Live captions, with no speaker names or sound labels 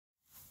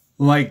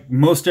Like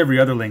most every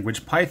other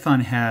language, Python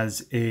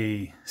has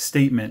a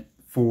statement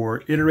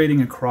for iterating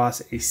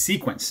across a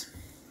sequence.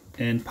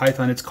 In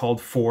Python, it's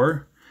called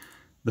for,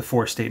 the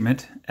for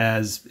statement,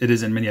 as it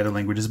is in many other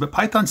languages. But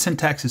Python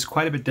syntax is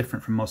quite a bit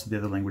different from most of the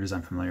other languages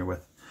I'm familiar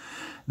with.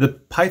 The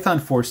Python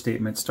for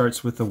statement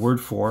starts with the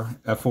word for,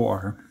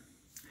 F-O-R,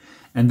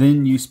 and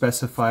then you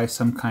specify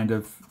some kind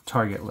of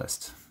target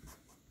list.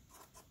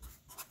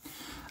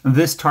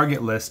 This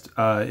target list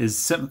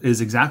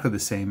is exactly the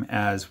same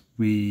as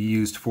we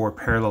used for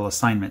parallel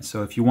assignment.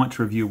 So if you want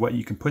to review what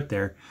you can put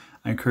there,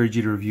 I encourage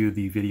you to review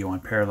the video on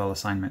parallel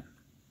assignment.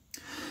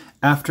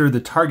 After the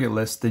target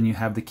list, then you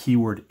have the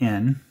keyword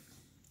in.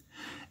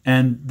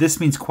 And this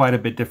means quite a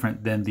bit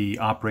different than the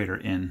operator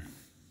in.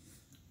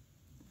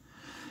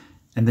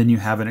 And then you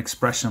have an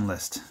expression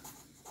list,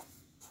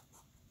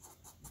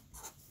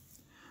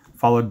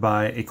 followed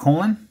by a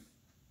colon,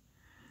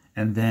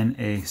 and then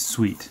a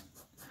suite.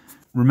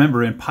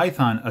 Remember, in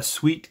Python, a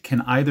suite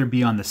can either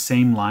be on the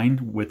same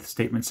line with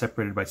statements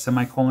separated by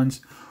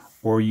semicolons,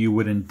 or you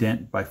would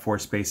indent by 4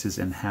 spaces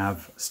and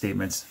have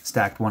statements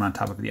stacked one on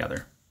top of the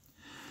other.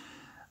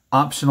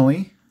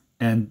 Optionally,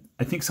 and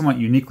I think somewhat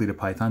uniquely to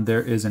Python,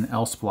 there is an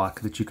else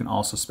block that you can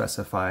also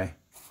specify,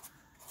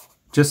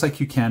 just like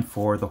you can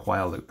for the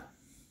while loop.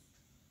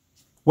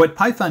 What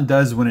Python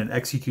does when it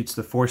executes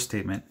the for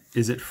statement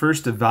is it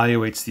first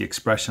evaluates the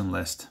expression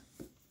list.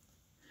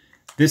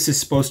 This is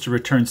supposed to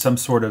return some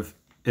sort of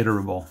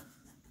iterable.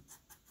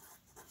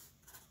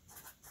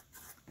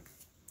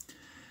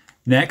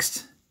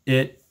 Next,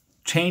 it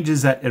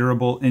changes that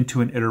iterable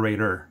into an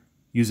iterator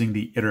using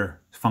the iter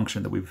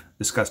function that we've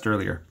discussed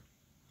earlier.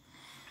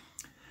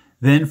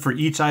 Then for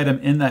each item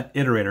in that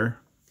iterator,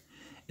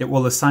 it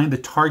will assign the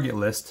target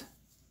list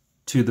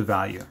to the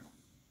value.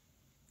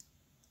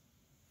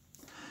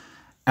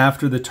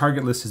 After the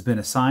target list has been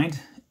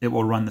assigned, it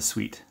will run the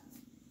suite.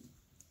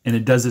 And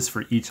it does this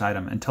for each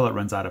item until it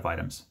runs out of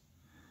items.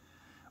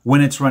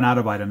 When it's run out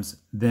of items,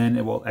 then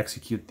it will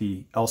execute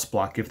the else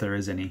block if there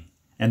is any,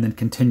 and then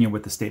continue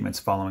with the statements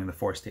following the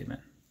for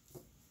statement.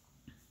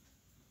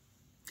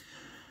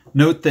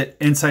 Note that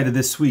inside of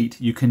this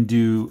suite, you can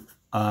do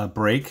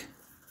break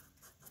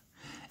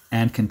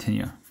and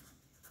continue.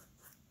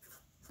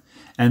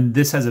 And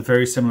this has a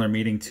very similar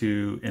meaning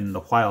to in the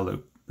while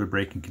loop, the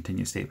break and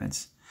continue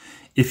statements.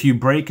 If you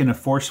break in a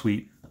for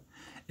suite,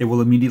 it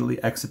will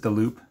immediately exit the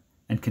loop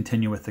and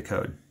continue with the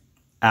code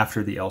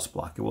after the else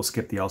block. It will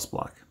skip the else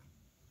block.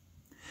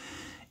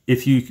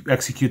 If you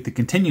execute the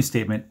continue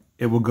statement,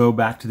 it will go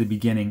back to the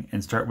beginning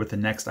and start with the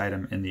next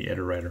item in the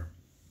iterator.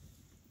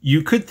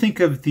 You could think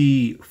of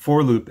the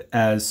for loop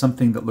as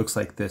something that looks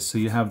like this. So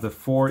you have the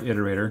for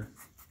iterator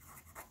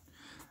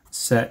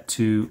set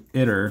to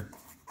iter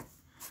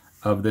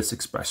of this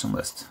expression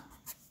list.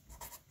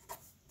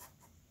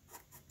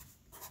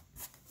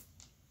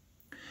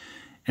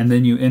 And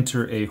then you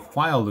enter a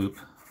while loop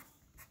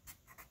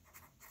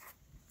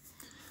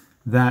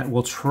that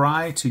will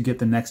try to get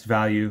the next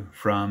value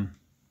from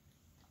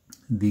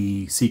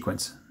the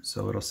sequence.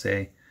 So it'll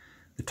say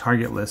the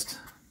target list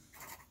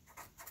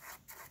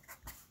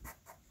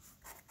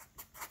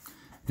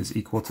is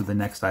equal to the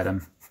next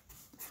item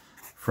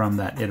from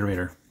that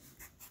iterator.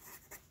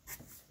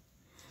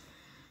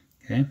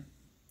 Okay.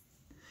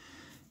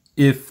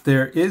 If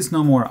there is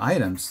no more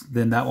items,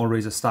 then that will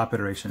raise a stop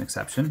iteration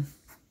exception.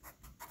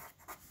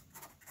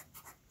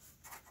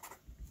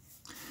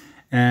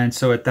 And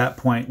so at that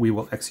point, we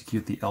will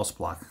execute the else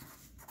block.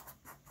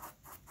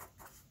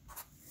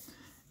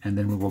 And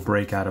then we will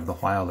break out of the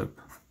while loop.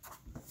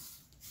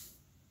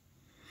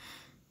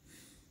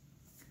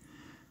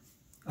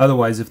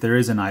 Otherwise, if there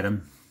is an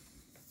item,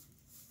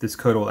 this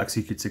code will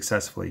execute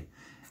successfully,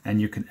 and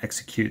you can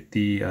execute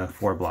the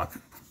for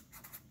block.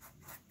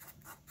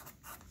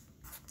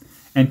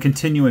 And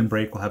continue and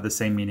break will have the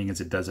same meaning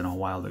as it does in a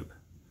while loop.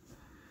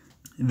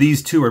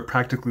 These two are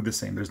practically the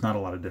same. There's not a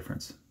lot of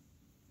difference.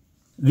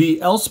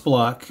 The else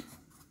block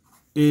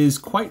is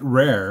quite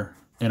rare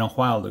in a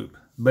while loop,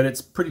 but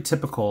it's pretty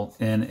typical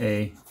in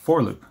a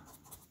for loop.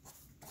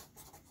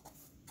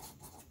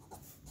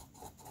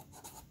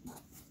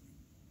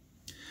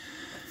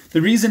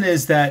 The reason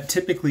is that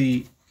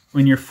typically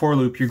when you're for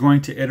loop, you're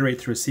going to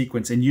iterate through a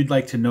sequence and you'd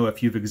like to know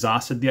if you've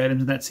exhausted the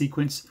items in that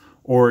sequence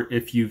or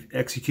if you've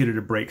executed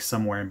a break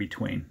somewhere in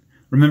between.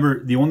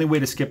 Remember, the only way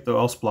to skip the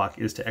else block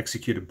is to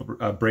execute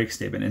a break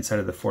statement inside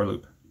of the for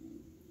loop.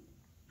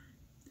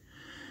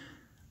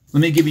 Let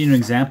me give you an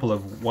example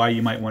of why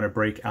you might want to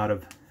break out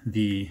of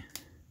the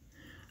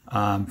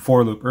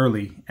for loop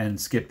early and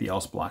skip the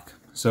else block.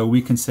 So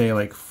we can say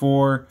like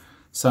for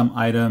some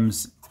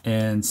items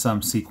in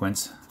some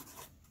sequence,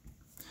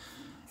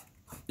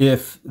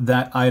 if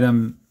that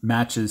item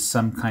matches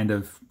some kind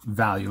of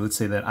value, let's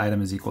say that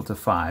item is equal to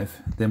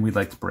 5, then we'd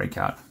like to break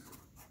out.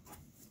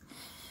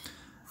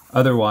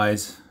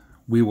 Otherwise,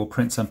 we will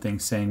print something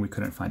saying we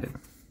couldn't find it.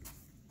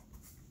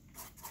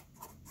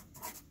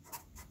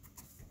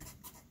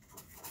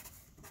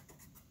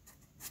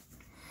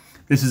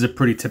 This is a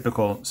pretty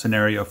typical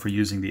scenario for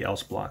using the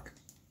else block.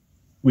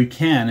 we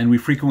can, and we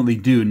frequently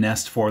do,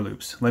 nest for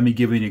loops. Let me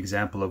give you an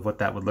example of what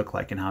that would look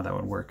like and how that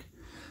would work.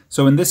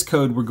 So in this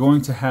code, we're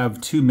going to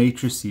have two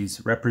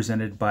matrices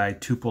represented by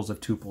tuples of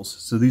tuples.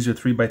 So these are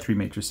 3 by 3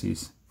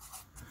 matrices.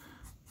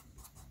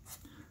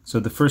 So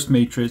the first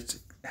matrix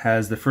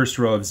has the first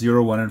row of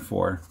 0, 1, and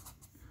 4,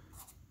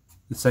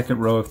 the second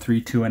row of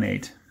 3, 2, and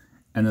 8,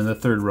 and then the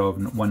third row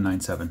of 1, 9,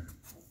 7.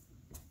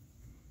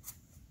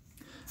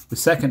 The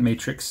second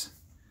matrix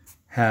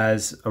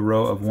has a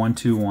row of 1,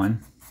 2,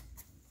 1,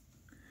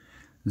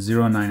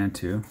 0, 9, and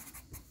 2,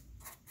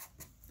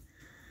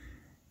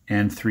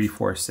 and 3,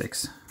 4,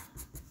 6.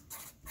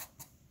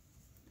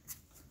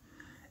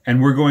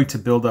 And we're going to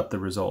build up the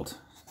result.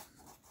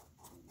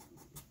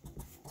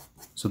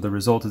 So the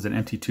result is an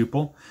empty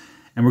tuple,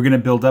 and we're going to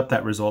build up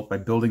that result by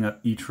building up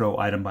each row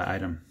item by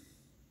item.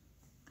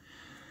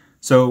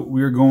 So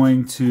we're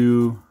going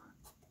to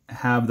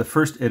have the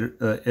first we're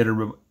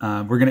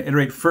going to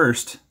iterate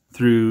first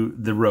through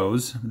the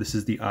rows. This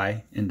is the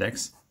I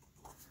index.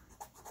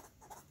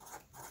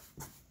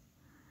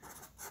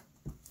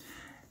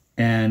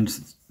 And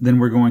then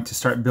we're going to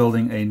start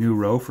building a new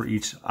row for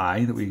each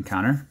I that we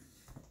encounter.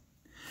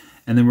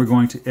 And then we're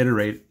going to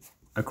iterate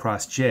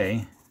across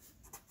J.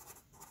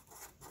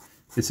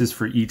 This is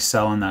for each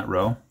cell in that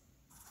row.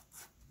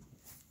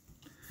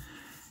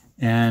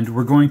 And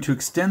we're going to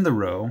extend the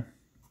row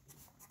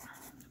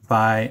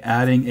by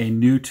adding a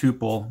new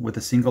tuple with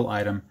a single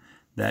item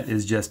that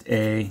is just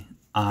A,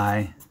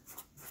 I,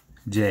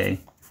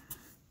 J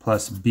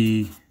plus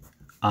B,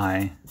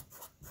 I,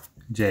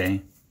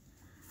 J,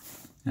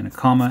 and a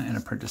comma and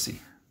a parenthesis,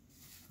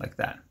 like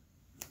that,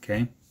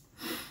 okay?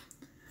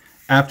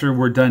 After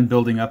we're done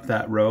building up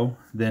that row,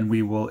 then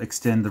we will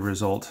extend the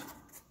result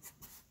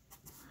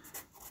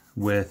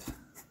with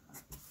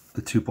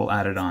the tuple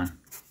added on.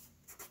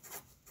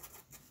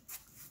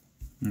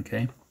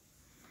 Okay.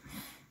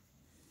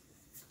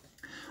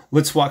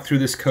 Let's walk through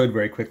this code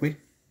very quickly.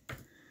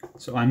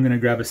 So I'm going to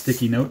grab a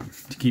sticky note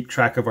to keep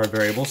track of our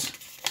variables.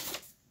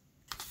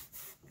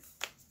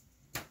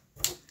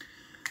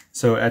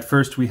 So at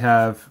first we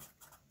have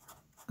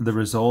the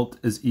result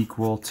is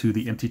equal to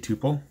the empty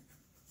tuple.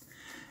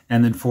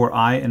 And then for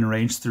I in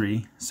range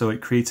 3, so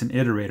it creates an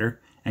iterator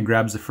and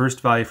grabs the first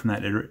value from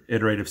that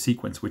iterative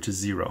sequence, which is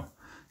 0.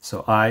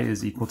 So I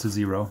is equal to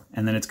 0,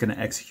 and then it's going to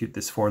execute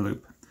this for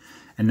loop.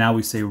 And now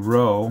we say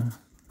row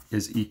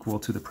is equal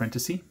to the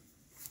parenthesis,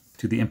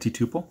 to the empty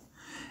tuple.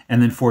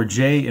 And then for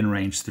j in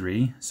range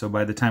 3, so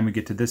by the time we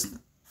get to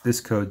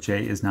this code,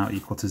 j is now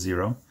equal to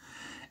 0.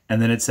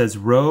 And then it says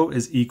row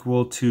is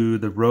equal to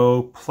the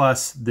row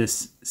plus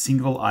this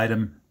single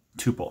item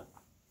tuple,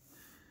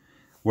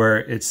 where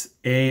it's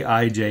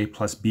aij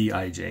plus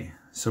bij.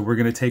 So we're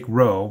going to take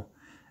row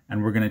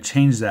and we're going to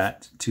change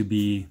that to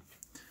be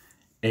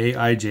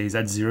aij's,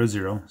 that's 0,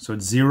 0. So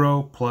it's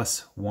 0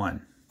 plus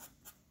 1.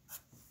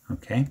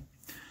 Okay?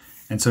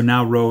 And so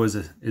now row is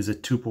a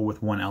tuple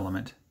with one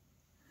element.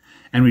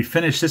 And we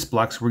finish this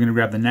block, so we're going to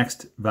grab the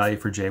next value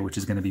for j, which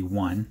is going to be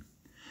 1.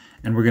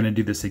 And we're going to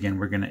do this again.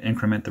 We're going to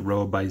increment the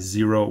row by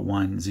 0,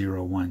 1,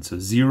 0, 1. So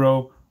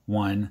 0,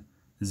 1,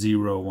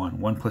 0, 1.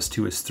 1 plus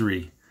 2 is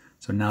 3.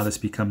 So now this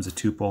becomes a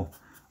tuple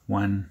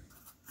 1,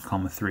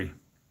 3.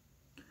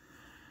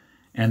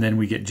 And then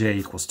we get j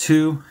equals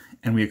 2,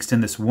 and we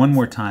extend this one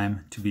more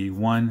time to be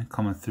 1,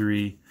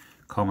 3,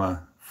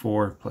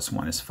 4 plus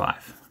 1 is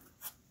 5.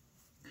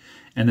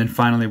 And then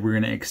finally we're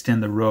going to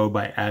extend the row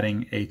by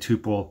adding a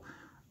tuple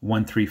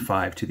 1, 3,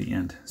 5 to the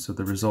end. So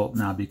the result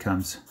now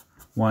becomes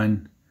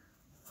 1,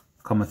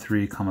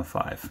 3,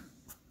 5.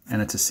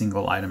 And it's a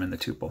single item in the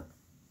tuple.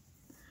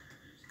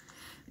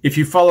 If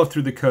you follow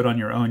through the code on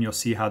your own, you'll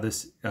see how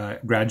this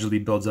gradually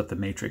builds up the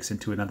matrix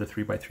into another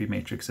 3 by 3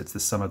 matrix. It's the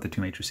sum of the two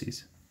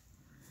matrices.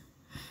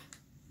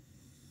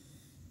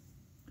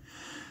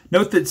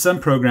 Note that some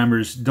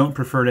programmers don't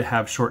prefer to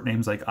have short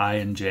names like I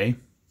and J,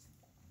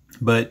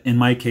 but in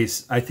my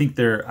case, I think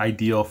they're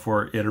ideal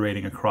for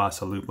iterating across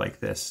a loop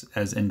like this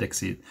as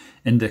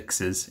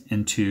indexes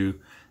into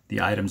the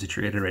items that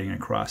you're iterating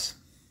across.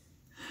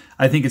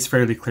 I think it's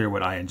fairly clear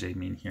what I and J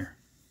mean here.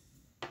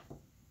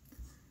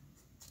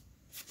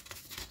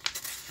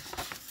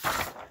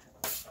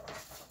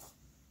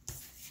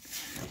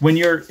 When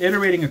you're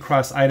iterating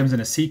across items in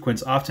a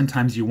sequence,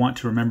 oftentimes you want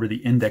to remember the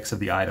index of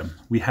the item.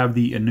 We have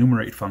the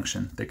enumerate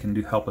function that can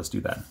help us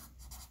do that.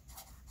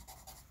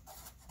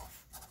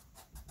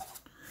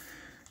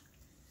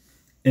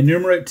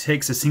 Enumerate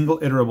takes a single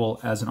iterable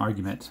as an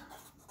argument,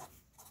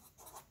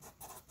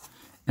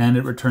 and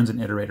it returns an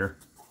iterator.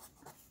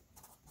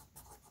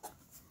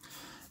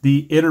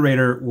 The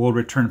iterator will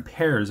return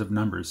pairs of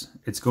numbers.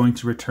 It's going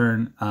to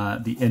return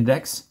the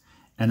index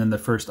and then the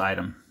first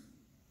item.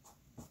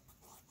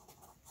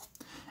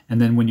 And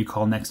then when you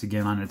call next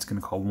again on it, it's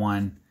going to call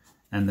 1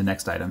 and the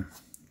next item,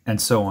 and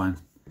so on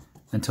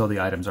until the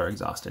items are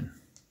exhausted.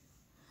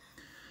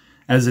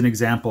 As an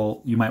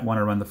example, you might want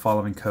to run the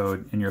following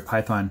code in your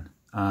Python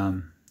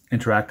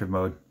interactive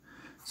mode.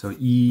 So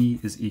E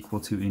is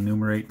equal to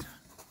enumerate,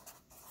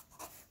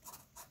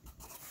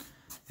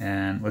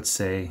 and let's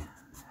say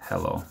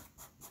hello.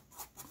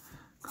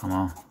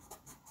 comma,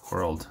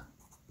 world.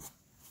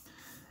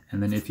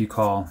 And then if you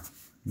call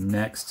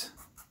next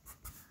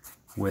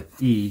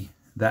with E,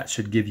 that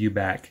should give you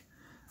back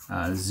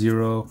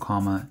 0,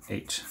 comma,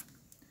 H.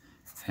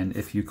 And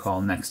if you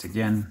call next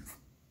again,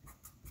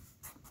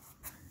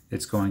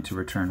 it's going to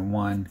return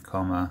 1,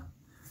 comma,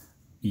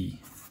 E.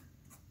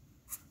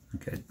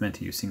 Okay, meant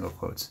to use single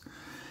quotes.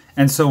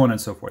 And so on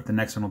and so forth. The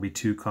next one will be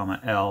 2, comma,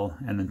 L,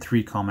 and then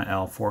 3, comma,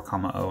 L, 4,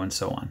 comma, O, and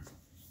so on.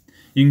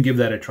 You can give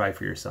that a try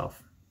for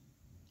yourself.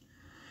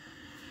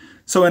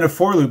 So in a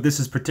for loop, this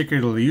is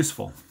particularly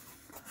useful.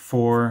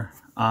 For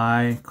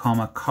I,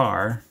 comma,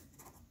 car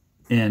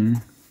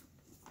in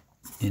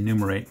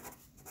enumerate,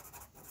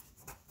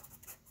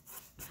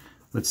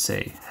 let's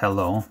say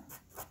hello,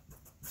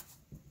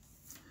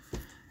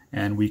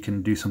 and we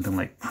can do something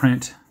like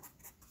print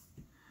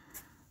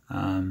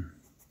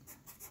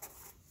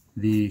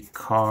the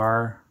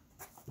car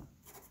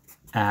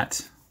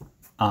at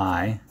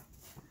I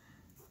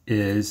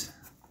is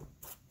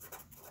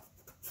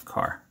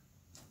car.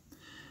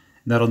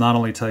 And that'll not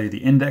only tell you the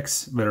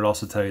index, but it'll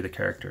also tell you the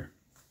character.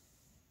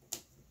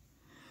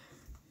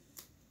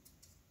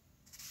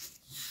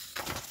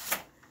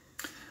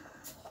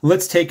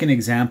 Let's take an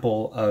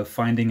example of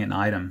finding an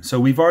item. So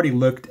we've already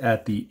looked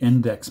at the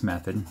index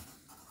method,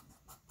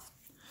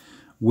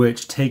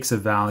 which takes a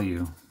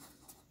value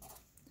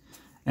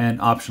and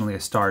optionally a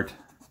start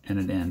and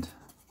an end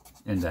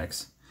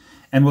index.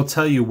 And we'll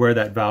tell you where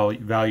that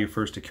value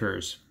first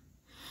occurs.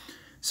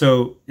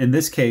 So in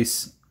this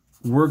case,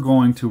 we're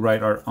going to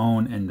write our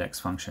own index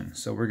function.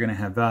 So we're going to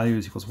have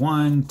values equals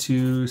 1,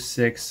 2,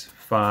 6,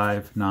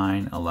 5,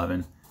 9,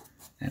 11,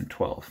 and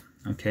 12.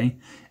 Okay,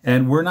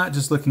 and we're not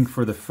just looking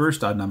for the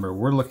first odd number,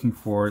 we're looking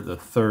for the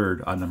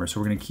third odd number. So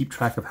we're going to keep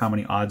track of how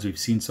many odds we've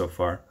seen so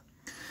far.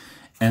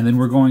 And then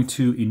we're going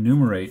to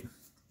enumerate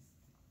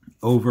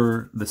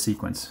over the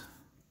sequence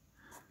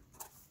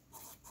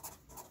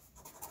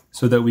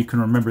so that we can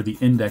remember the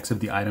index of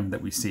the item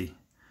that we see.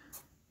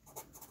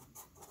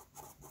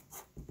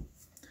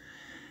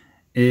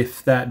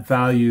 If that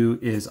value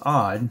is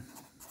odd,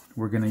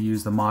 we're going to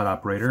use the mod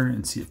operator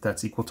and see if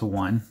that's equal to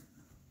 1.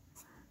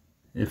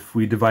 If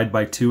we divide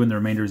by 2 and the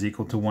remainder is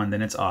equal to 1,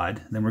 then it's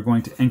odd. Then we're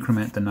going to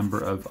increment the number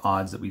of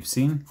odds that we've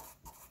seen.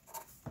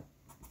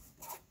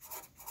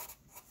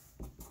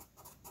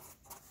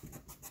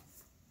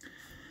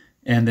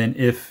 And then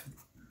if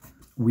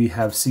we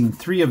have seen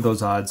 3 of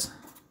those odds,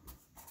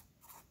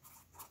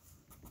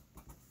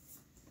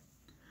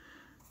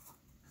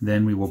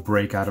 then we will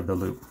break out of the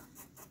loop.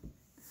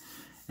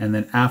 And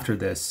then after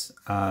this,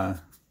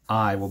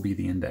 I will be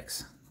the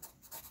index.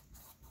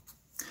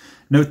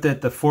 Note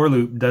that the for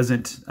loop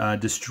doesn't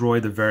destroy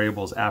the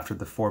variables after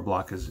the for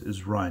block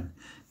is run.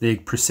 They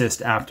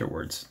persist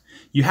afterwards.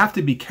 You have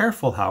to be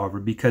careful, however,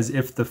 because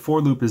if the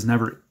for loop is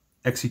never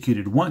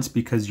executed once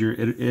because you're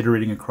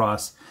iterating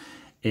across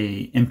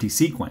an empty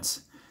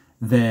sequence,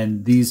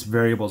 then these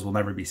variables will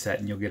never be set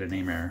and you'll get a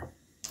name error.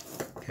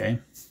 Okay.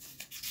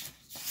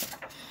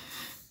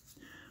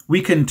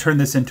 We can turn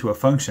this into a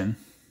function.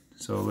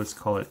 So let's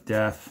call it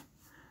def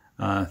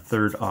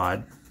third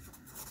odd.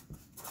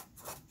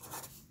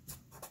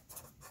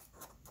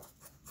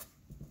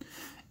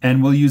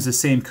 And we'll use the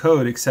same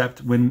code,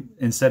 except when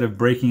instead of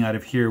breaking out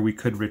of here, we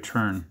could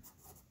return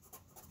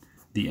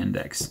the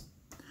index.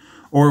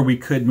 Or we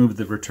could move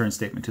the return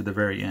statement to the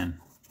very end.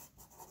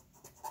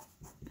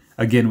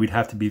 Again, we'd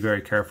have to be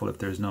very careful if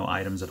there's no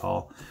items at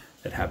all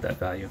that have that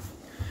value.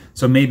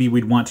 So maybe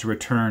we'd want to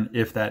return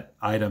if that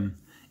item,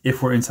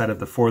 if we're inside of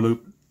the for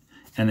loop,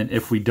 and then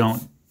if we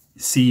don't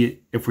see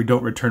it, if we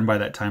don't return by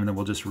that time, then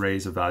we'll just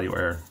raise a value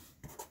error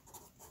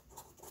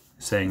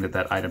saying that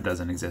that item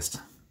doesn't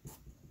exist.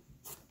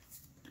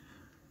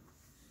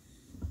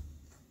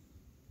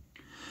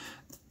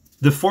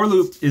 The for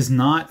loop is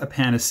not a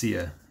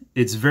panacea.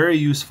 It's very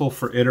useful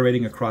for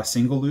iterating across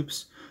single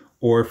loops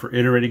or for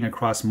iterating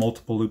across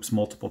multiple loops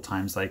multiple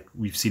times, like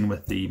we've seen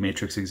with the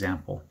matrix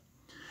example.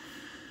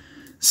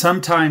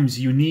 Sometimes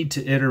you need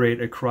to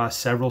iterate across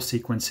several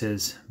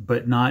sequences,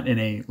 but not in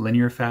a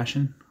linear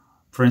fashion.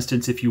 For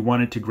instance, if you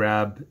wanted to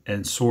grab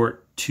and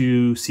sort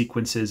 2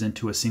 sequences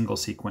into a single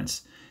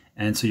sequence,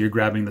 and so you're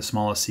grabbing the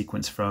smallest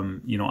sequence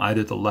from,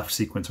 either the left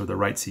sequence or the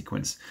right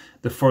sequence,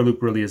 the for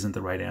loop really isn't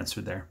the right answer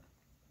there.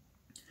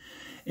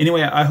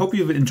 Anyway, I hope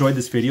you've enjoyed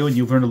this video and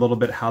you've learned a little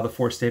bit how the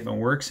for statement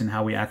works and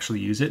how we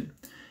actually use it.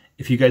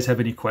 If you guys have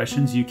any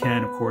questions, you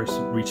can, of course,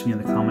 reach me in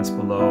the comments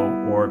below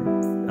or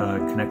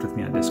connect with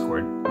me on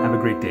Discord. Have a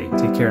great day.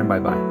 Take care and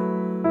bye-bye.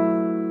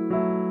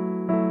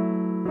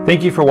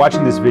 Thank you for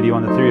watching this video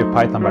on the theory of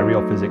Python by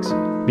Real Physics.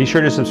 Be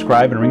sure to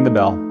subscribe and ring the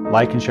bell,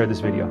 like and share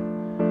this video.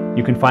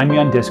 You can find me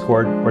on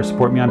Discord or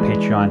support me on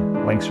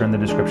Patreon. Links are in the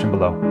description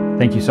below.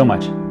 Thank you so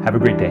much. Have a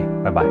great day.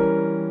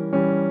 Bye-bye.